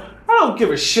 football," I don't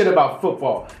give a shit about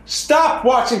football. Stop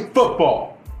watching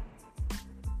football.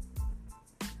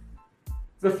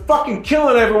 They're fucking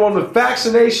killing everyone with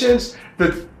vaccinations.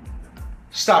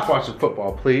 Stop watching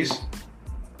football, please.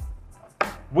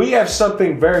 We have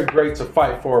something very great to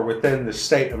fight for within the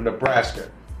state of Nebraska.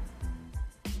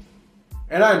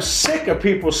 And I'm sick of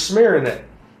people smearing it.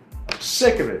 I'm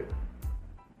sick of it.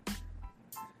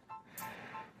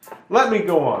 Let me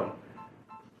go on.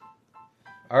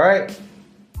 All right?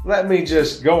 Let me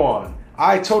just go on.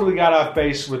 I totally got off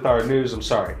base with our news. I'm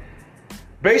sorry.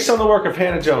 Based on the work of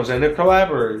Hannah Jones and her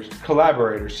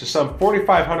collaborators to some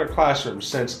 4,500 classrooms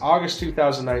since August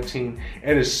 2019,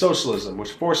 it is socialism,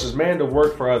 which forces man to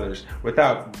work for others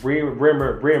without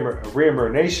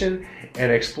remuneration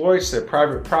and exploits their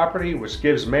private property, which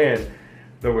gives man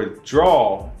the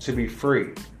withdrawal to be free.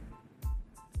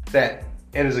 That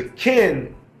it is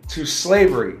akin to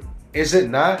slavery, is it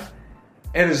not?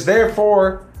 It is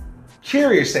therefore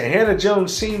curious that Hannah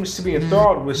Jones seems to be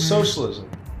enthralled with socialism,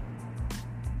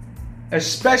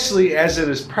 especially as it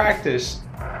is practiced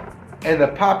in the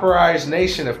pauperized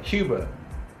nation of Cuba.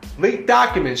 Leaked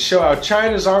documents show how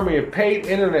China's army of paid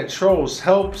internet trolls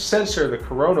help censor the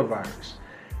coronavirus.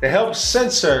 They help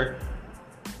censor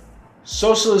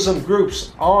socialism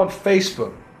groups on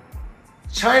Facebook.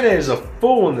 China is a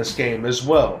fool in this game as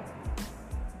well.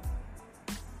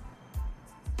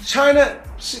 China,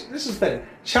 see, this is the thing.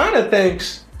 China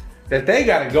thinks that they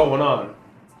got it going on.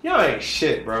 Y'all ain't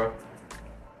shit, bro.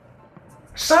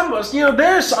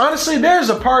 There's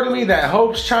a part of me that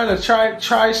hopes China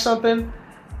tries something.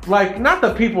 Like, not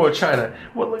the people of China.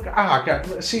 Well, look,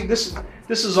 God, see, this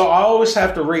is all. I always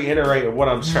have to reiterate what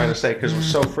I'm trying to say because we're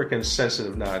so freaking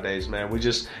sensitive nowadays, man. We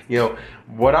just,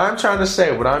 what I'm trying to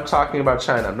say, what I'm talking about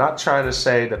China, I'm not trying to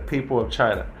say the people of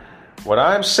China. What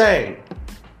I'm saying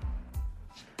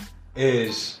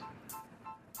is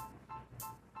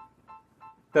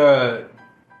the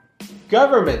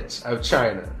government of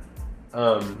China.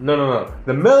 No.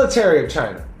 The military of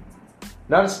China,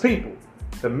 not its people.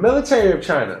 The military of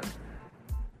China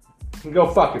can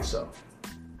go fuck itself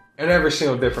in every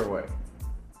single different way.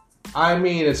 I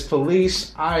mean, it's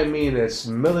police. I mean, it's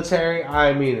military.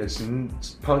 I mean, it's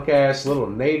punk ass little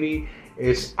navy.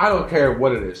 I don't care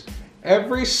what it is.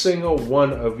 Every single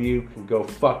one of you can go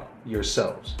fuck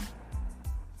yourselves.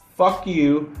 Fuck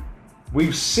you.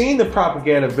 We've seen the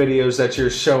propaganda videos that you're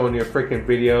showing your freaking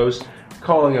videos,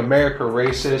 calling America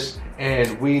racist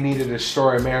and we need to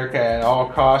destroy America at all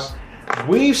costs.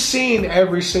 We've seen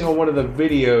every single one of the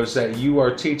videos that you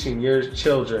are teaching your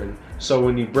children, so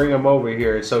when you bring them over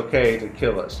here, it's okay to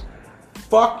kill us.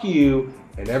 Fuck you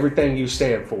and everything you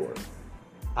stand for.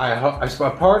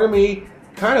 A part of me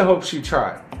kind of hopes you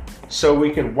try, so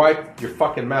we can wipe your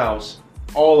fucking mouths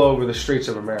all over the streets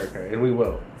of America, and we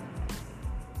will.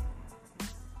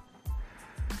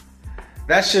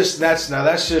 That's just the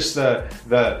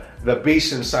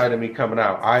beast inside of me coming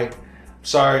out. I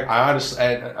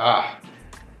honestly,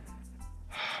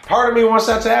 part of me wants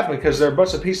that to happen because they're a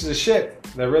bunch of pieces of shit.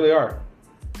 They really are.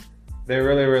 They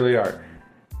really, really are.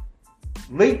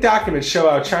 Leaked documents show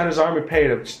how China's army paid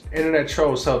internet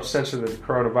trolls help censor the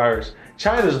coronavirus.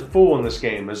 China's a fool in this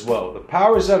game as well. The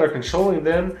powers that are controlling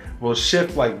them will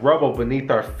shift like rubble beneath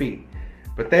our feet.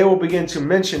 But they will begin to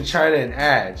mention China in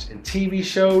ads and TV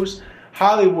shows.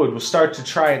 Hollywood will start to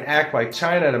try and act like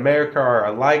China and America are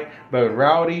alike, but in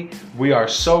reality, we are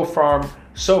so far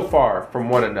from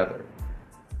one another.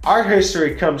 Our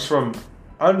history comes from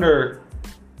underdogs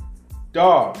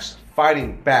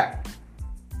fighting back.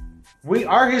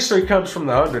 Our history comes from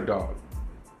the underdog.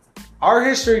 Our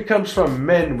history comes from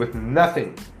men with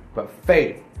nothing but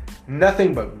faith,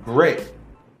 nothing but grit.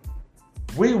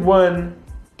 We won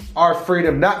our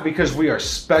freedom not because we are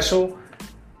special.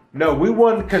 No, we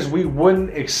won because we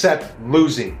wouldn't accept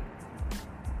losing.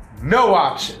 No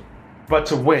option but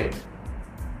to win.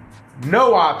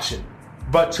 No option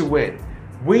but to win.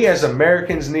 We as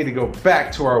Americans need to go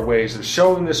back to our ways of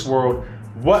showing this world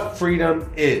what freedom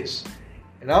is.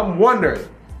 And I'm wondering,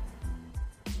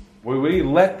 will we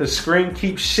let the screen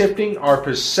keep shifting our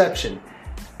perception?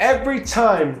 Every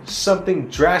time something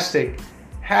drastic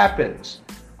happens,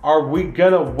 are we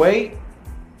gonna wait?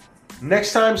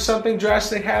 Next time something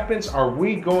drastic happens, are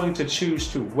we going to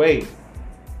choose to wait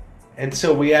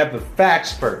until we have the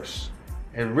facts first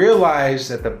and realize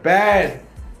that the bad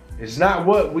is not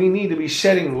what we need to be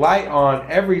shedding light on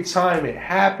every time it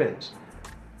happens?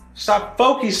 Stop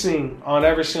focusing on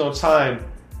every single time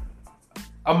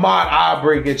Ahmaud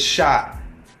Arbery gets shot.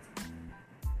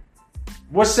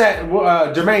 What's that?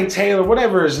 Jermaine Taylor,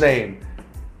 whatever his name.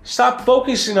 Stop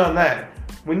focusing on that.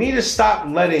 We need to stop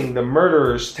letting the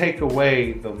murderers take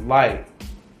away the light.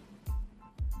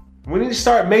 We need to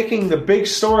start making the big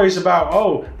stories about,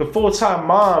 the full-time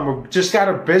mom just got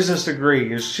her business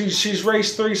degree. She's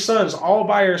raised 3 sons all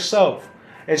by herself,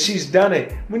 and she's done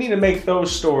it. We need to make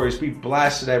those stories be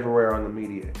blasted everywhere on the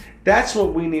media. That's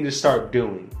what we need to start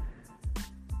doing.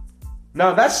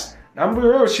 Now, I'm gonna be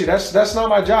real with you. That's not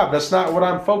my job. That's not what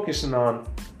I'm focusing on.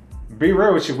 Be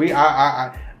real with you.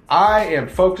 I am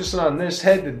focusing on this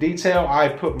head to detail. I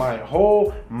put my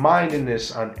whole mind in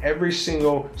this on every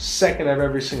single second of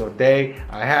every single day.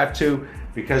 I have to,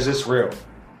 because it's real.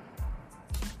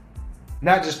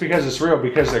 Not just because it's real,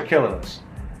 because they're killing us.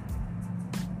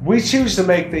 We choose to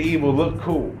make the evil look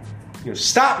cool.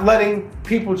 Stop letting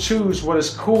people choose what is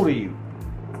cool to you.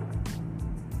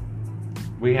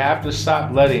 We have to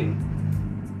stop letting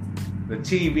the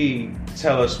TV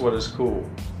tell us what is cool.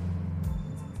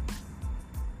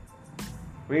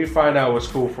 We need to find out what's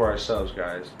cool for ourselves,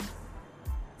 guys.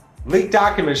 Leaked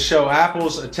documents show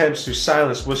Apple's attempts to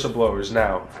silence whistleblowers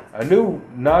now. A new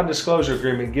non-disclosure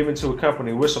agreement given to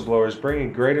accompany whistleblowers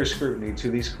bringing greater scrutiny to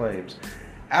these claims.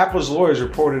 Apple's lawyers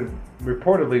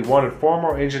reportedly wanted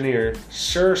former engineer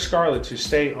Sir Scarlett to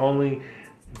state only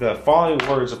the following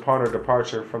words upon her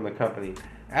departure from the company.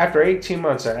 After 18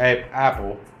 months at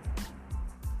Apple,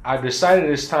 I decided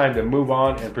it's time to move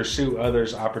on and pursue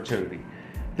others' opportunity.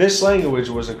 This language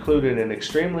was included in an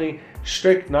extremely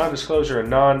strict non-disclosure and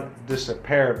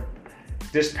non-dispair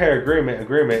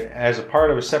agreement as a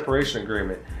part of a separation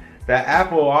agreement that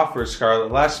Apple offered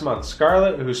Scarlett last month.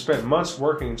 Scarlett, who spent months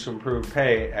working to improve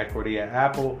pay equity at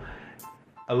Apple,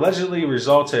 allegedly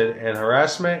resulted in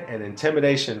harassment and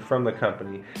intimidation from the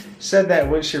company, said that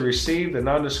when she received the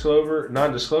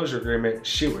non-disclosure agreement,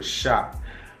 she was shocked.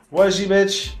 Was you,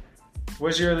 bitch?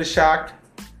 Was you really shocked?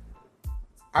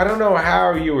 I don't know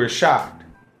how you were shocked.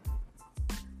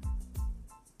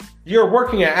 You're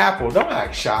working at Apple. Don't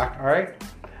act shocked, all right?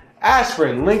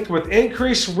 Aspirin linked with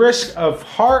increased risk of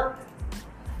heart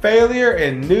failure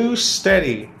in new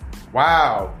study.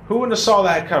 Wow. Who wouldn't have saw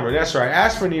that coming? That's right.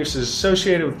 Aspirin use is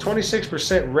associated with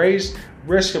 26% raised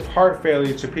risk of heart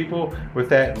failure to people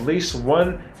with at least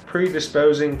one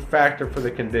predisposing factor for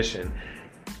the condition.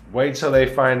 Wait till they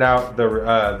find out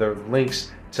the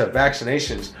links to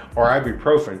vaccinations or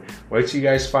ibuprofen. Wait till you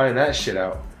guys find that shit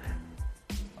out.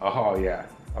 Oh yeah,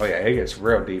 it gets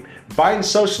real deep. Biden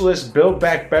socialists build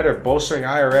back better, bolstering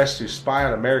IRS to spy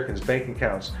on Americans' bank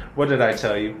accounts. What did I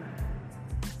tell you?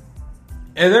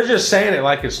 And they're just saying it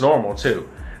like it's normal too.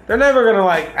 They're never gonna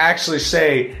actually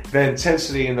say the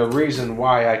intensity and the reason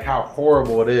why, how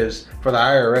horrible it is for the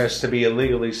IRS to be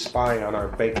illegally spying on our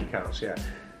bank accounts. Yeah,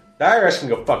 the IRS can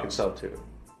go fuck itself too.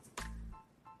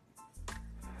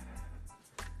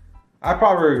 I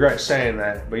probably regret saying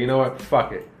that, but you know what?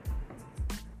 Fuck it.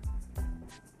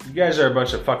 You guys are a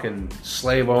bunch of fucking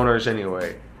slave owners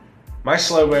anyway. The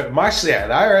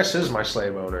IRS is my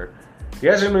slave owner. You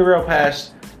guys are gonna be real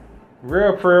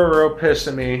pissed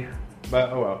at me,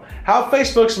 but oh well. How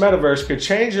Facebook's metaverse could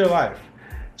change your life.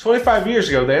 25 years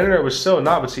ago, the internet was still a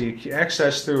novelty,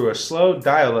 accessed through a slow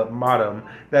dial-up modem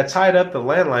that tied up the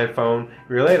landline phone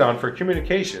you relied on for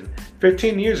communication.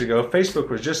 15 years ago, Facebook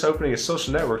was just opening a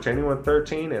social network to anyone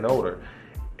 13 and older.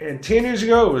 And 10 years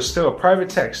ago, it was still a private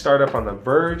tech startup on the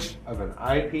verge of an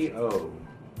IPO.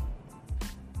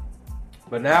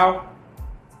 But now,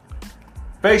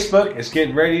 Facebook is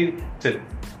getting ready to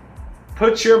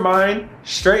put your mind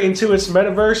straight into its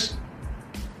metaverse.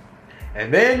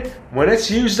 And then, when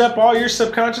it's used up all your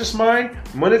subconscious mind,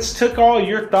 when it's took all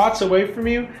your thoughts away from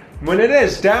you, when it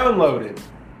has downloaded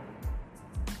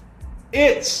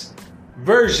its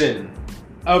version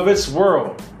of its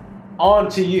world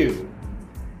onto you,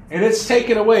 and it's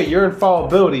taken away your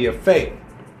infallibility of faith,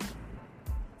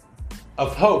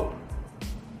 of hope,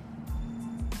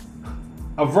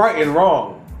 of right and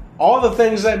wrong, all the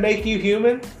things that make you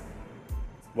human,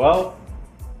 well,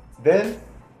 then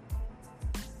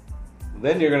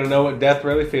you're going to know what death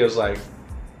really feels like.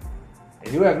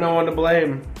 And you have no one to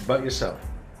blame but yourself.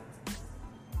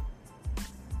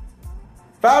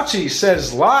 Fauci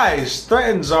says lies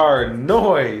threatens our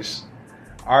noise.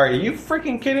 Are you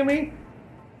freaking kidding me?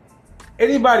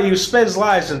 Anybody who spends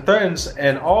lies and threatens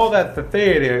and all that the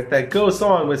theater that goes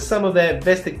on with some of that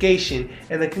investigation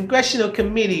and the congressional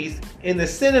committees and the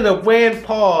Senate of Rand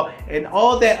Paul and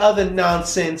all that other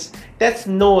nonsense, that's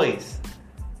noise.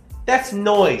 That's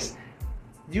noise.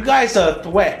 You guys are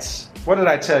threats. What did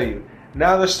I tell you?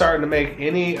 Now they're starting to make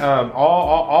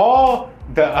all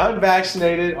the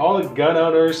unvaccinated, all the gun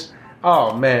owners.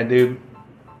 Oh man, dude.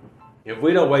 If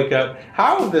we don't wake up,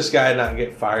 how would this guy not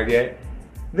get fired yet?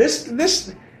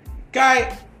 This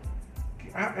guy,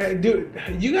 dude.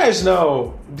 You guys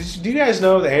know? Do you guys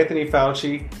know that Anthony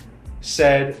Fauci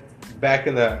said back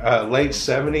in the late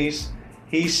 70s?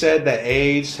 He said that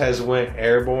AIDS has went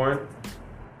airborne.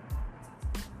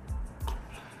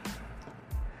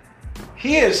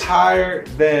 He is higher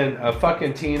than a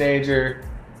fucking teenager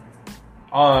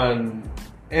in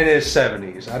his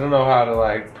 70s. I don't know how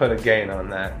to put a gain on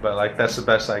that, but that's the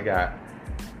best I got.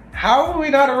 How have we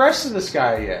not arrested this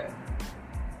guy yet?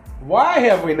 Why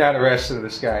have we not arrested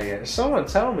this guy yet? Someone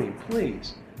tell me,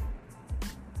 please.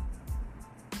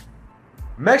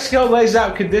 Mexico lays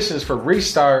out conditions for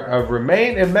restart of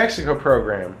Remain in Mexico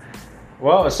program.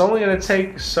 Well, it's only going to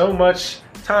take so much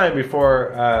time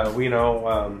before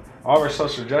all our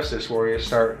social justice warriors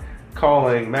start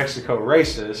calling Mexico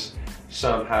racist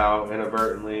somehow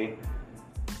inadvertently.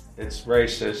 It's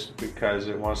racist because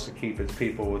it wants to keep its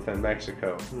people within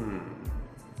Mexico.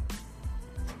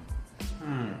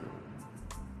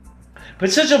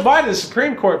 Potential Biden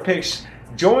Supreme Court picks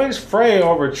joins fray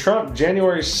over Trump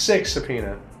January 6th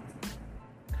subpoena.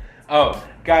 Oh,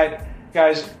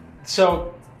 guys,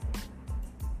 so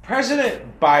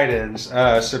President Biden's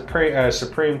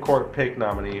Supreme Court pick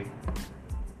nominee,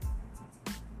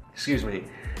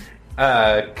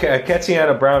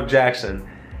 Katiana Brown Jackson.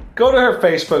 Go to her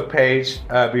Facebook page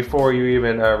before you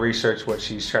even research what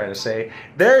she's trying to say.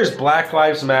 There's Black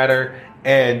Lives Matter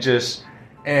and just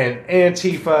and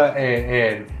Antifa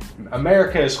and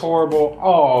America is horrible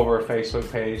all over her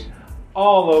Facebook page,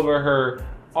 all over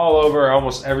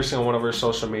almost every single one of her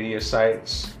social media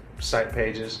site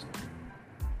pages.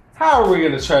 How are we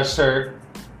going to trust her?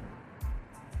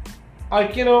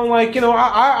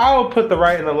 I'll put the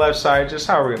right and the left side. Just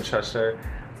how are we going to trust her?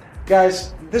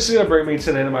 Guys, this is going to bring me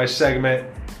to the end of my segment.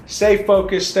 Stay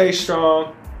focused, stay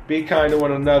strong, be kind to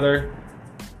one another.